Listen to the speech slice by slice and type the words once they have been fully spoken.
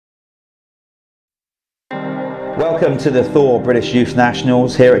Welcome to the Thor British Youth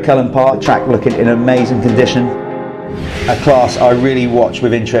Nationals here at Culham Park. Track looking in amazing condition. A class I really watch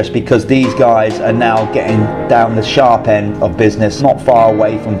with interest because these guys are now getting down the sharp end of business, not far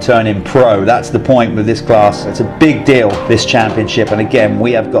away from turning pro. That's the point with this class. It's a big deal, this championship, and again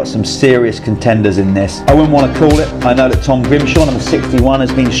we have got some serious contenders in this. I wouldn't want to call it. I know that Tom Grimshaw, number 61,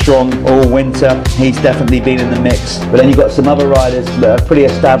 has been strong all winter. He's definitely been in the mix, but then you've got some other riders that are pretty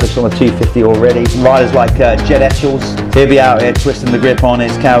established on the 250 already. Riders like Jed Etchells, he'll be out here twisting the grip on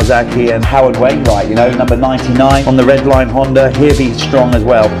his Kawasaki, and Howard Wainwright, you know, number 99 on the red line Honda, he'll be strong as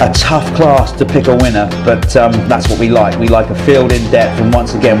well. A tough class to pick a winner, but that's what we like. We like a field in depth, and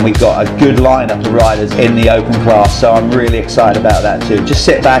once again we've got a good lineup of riders in the open class, so I'm really excited about that too. Just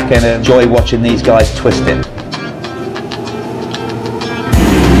sit back and enjoy watching these guys twist it.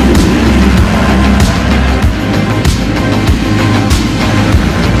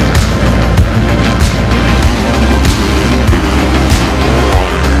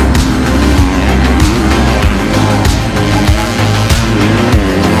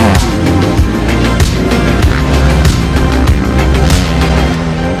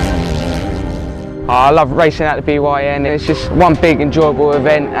 I love racing at the BYN. It's just one big enjoyable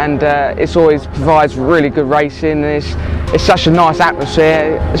event, and it always provides really good racing, and it's such a nice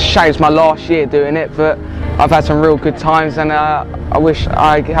atmosphere. It's a shame it's my last year doing it, but I've had some real good times, and I wish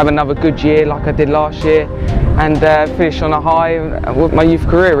I could have another good year like I did last year and finish on a high with my youth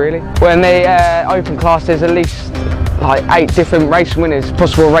career really. Well, in the open class there's at least like 8 different race winners,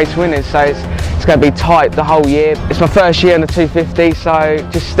 possible race winners, so it's going to be tight the whole year. It's my first year on the 250, so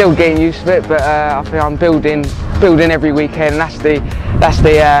just still getting used to it, but I think I'm building every weekend, and that's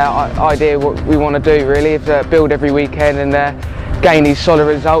the idea what we want to do really, is build every weekend and gain these solid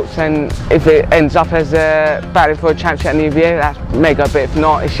results, and if it ends up as battling for a championship at the end of the year, that's mega, but if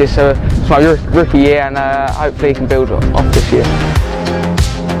not, it's just it's my rookie year, and hopefully you can build off this year.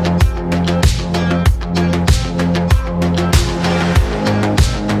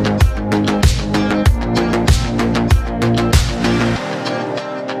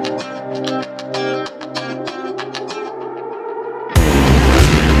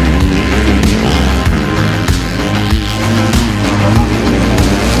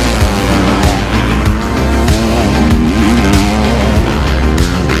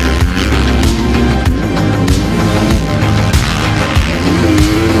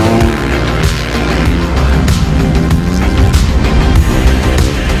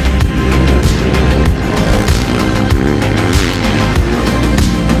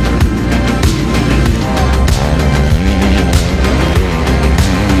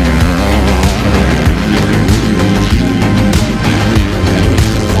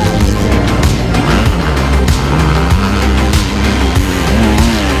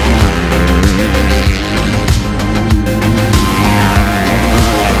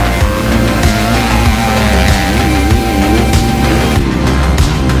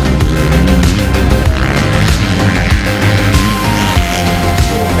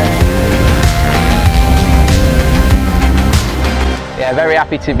 Very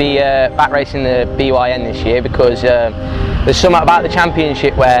happy to be back racing the BYN this year, because there's something about the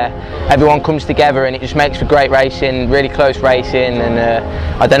championship where everyone comes together and it just makes for great racing, really close racing, and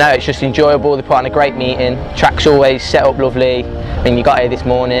I don't know, it's just enjoyable. They put on a great meeting. Track's always set up lovely. I mean, you got here this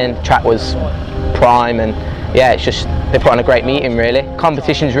morning, track was prime, and yeah, it's just they put on a great meeting really.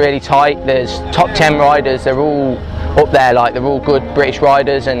 Competition's really tight. There's top 10 riders. They're all up there, like they're all good British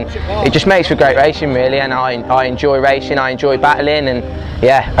riders, and it just makes for great racing really, and I enjoy racing, I enjoy battling, and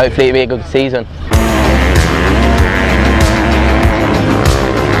yeah, hopefully it'll be a good season.